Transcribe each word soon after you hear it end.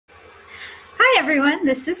everyone,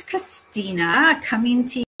 this is Cristina coming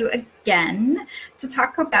to you again to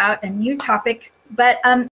talk about a new topic. But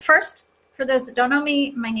first, for those that don't know me,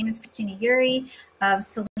 my name is Cristina Yuri of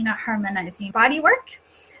Selena Harmonizing Bodywork.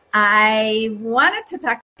 I wanted to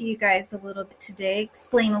talk to you guys a little bit today,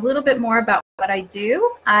 explain a little bit more about what I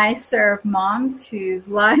do. I serve moms whose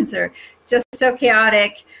lives are just so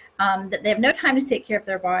chaotic that they have no time to take care of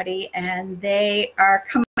their body, and they are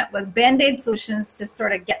coming up with Band-Aid solutions to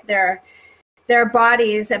sort of get their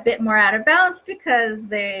bodies a bit more out of balance because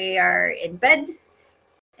they are in bed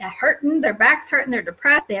hurting, their back's hurting, they're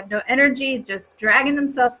depressed, they have no energy, just dragging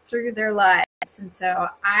themselves through their lives. And so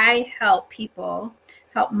I help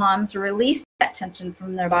moms release that tension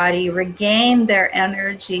from their body, regain their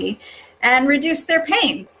energy, and reduce their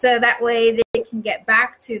pain. So that way they can get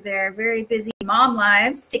back to their very busy mom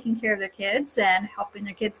lives, taking care of their kids and helping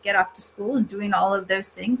their kids get off to school and doing all of those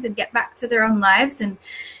things and get back to their own lives and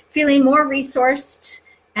feeling more resourced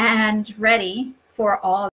and ready for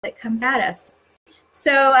all that comes at us.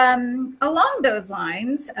 So along those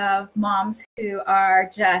lines of moms who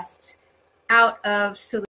are just out of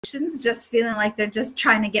solutions, just feeling like they're just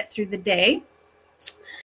trying to get through the day,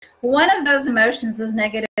 one of those emotions, those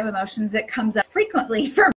negative emotions that comes up frequently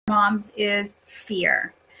for moms is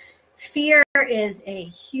fear. Fear is a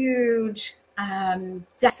huge,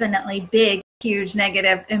 definitely big, huge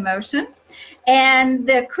negative emotion. And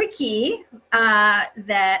the quickie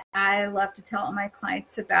that I love to tell my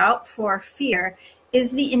clients about for fear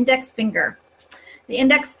is the index finger. The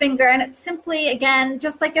index finger, and it's simply, again,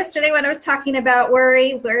 just like yesterday when I was talking about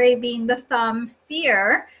worry being the thumb,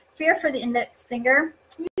 fear for the index finger.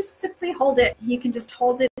 You just simply hold it. You can just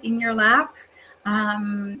hold it in your lap,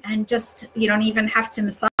 and just, you don't even have to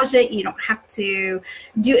massage it. You don't have to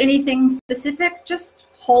do anything specific. Just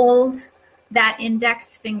hold that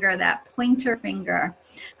index finger, that pointer finger.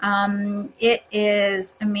 It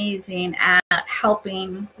is amazing at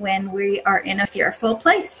helping when we are in a fearful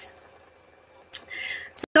place.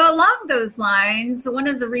 So along those lines, one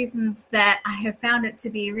of the reasons that I have found it to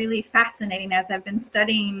be really fascinating as I've been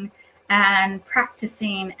studying and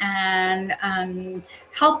practicing and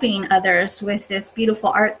helping others with this beautiful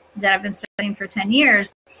art that I've been studying for 10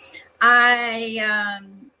 years,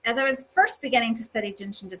 as I was first beginning to study Jin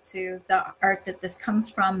Shinjutsu, the art that this comes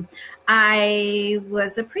from, I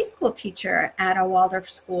was a preschool teacher at a Waldorf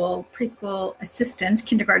school, preschool assistant,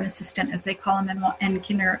 kindergarten assistant, as they call them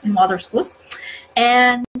in Waldorf schools.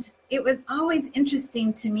 And it was always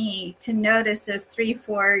interesting to me to notice those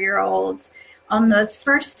 3-4-year-olds on those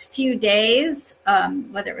first few days,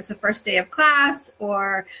 whether it was the first day of class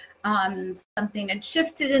or something had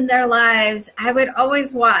shifted in their lives, I would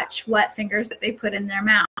always watch what fingers that they put in their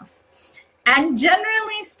mouth. And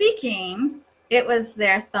generally speaking, it was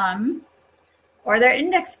their thumb or their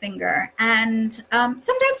index finger. And sometimes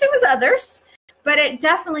it was others, but it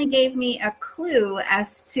definitely gave me a clue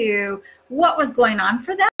as to what was going on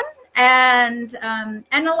for them. And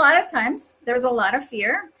a lot of times there was a lot of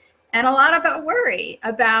fear and a lot about worry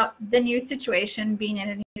about the new situation, being in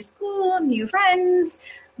a new school, new friends,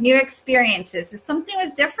 new experiences. If something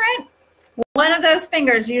was different, one of those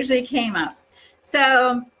fingers usually came up.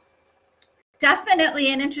 So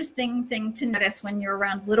definitely an interesting thing to notice when you're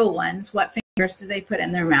around little ones, what fingers do they put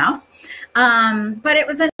in their mouth? But it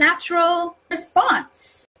was a natural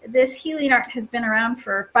response. This healing art has been around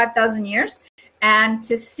for 5,000 years, and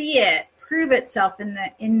to see it prove itself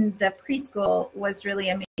in the preschool was really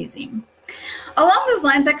amazing. Along those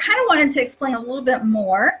lines, I kind of wanted to explain a little bit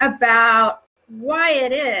more about why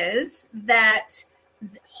it is that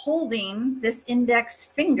holding this index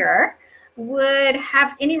finger would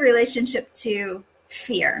have any relationship to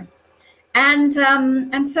fear. And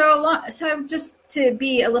so just to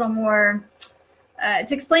be a little more,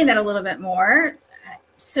 to explain that a little bit more,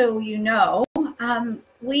 so you know,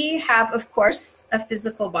 we have, of course, a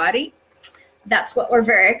physical body. That's what we're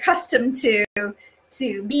very accustomed to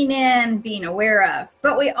being in, being aware of.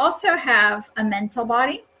 But we also have a mental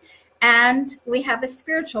body, and we have a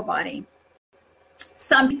spiritual body.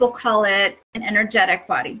 Some people call it an energetic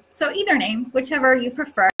body. So either name, whichever you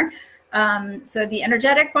prefer. So the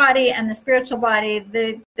energetic body and the spiritual body,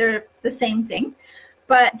 they're the same thing.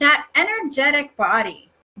 But that energetic body,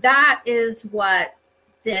 that is what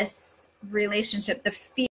this relationship, the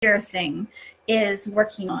fear thing, is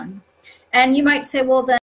working on. And you might say, well,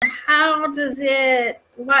 then how does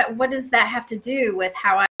what does that have to do with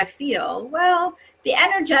how I feel? Well, the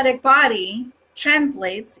energetic body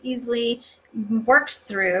translates easily, works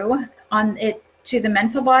through on it to the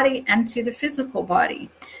mental body and to the physical body.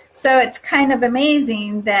 So it's kind of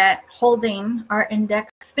amazing that holding our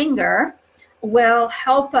index finger will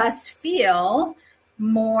help us feel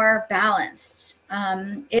more balanced.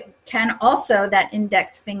 It can also, that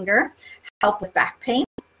index finger, help with back pain.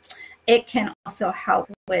 It can also help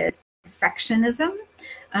with perfectionism,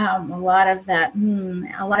 a lot of that,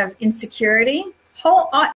 a lot of insecurity.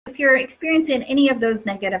 If you're experiencing any of those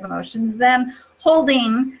negative emotions, then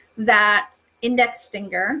holding that index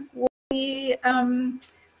finger will be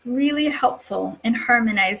really helpful in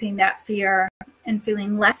harmonizing that fear and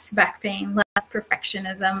feeling less back pain, less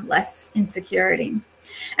perfectionism, less insecurity.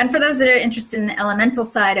 And for those that are interested in the elemental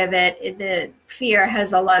side of it, the fear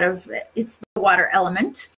has a lot of, it's the water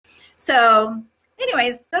element. So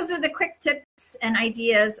anyways, those are the quick tips and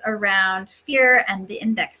ideas around fear and the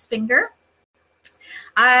index finger.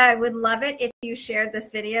 I would love it if you shared this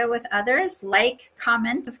video with others. Like,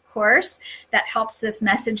 comment, of course. That helps this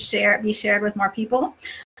message be shared with more people.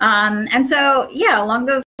 And so, yeah, along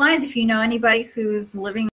those lines, if you know anybody who's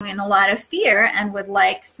living in a lot of fear and would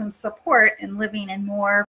like some support in living in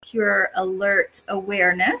more pure, alert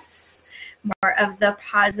awareness, more of the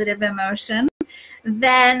positive emotion,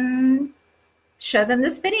 then show them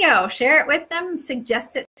this video, share it with them,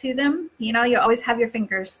 suggest it to them. You know, you always have your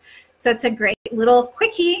fingers. So it's a great little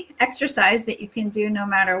quickie exercise that you can do no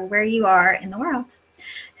matter where you are in the world.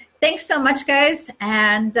 Thanks so much, guys,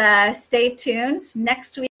 and stay tuned.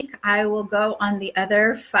 Next week, I will go on the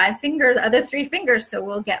other 3 fingers, so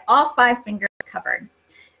we'll get all 5 fingers covered.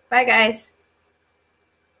 Bye, guys.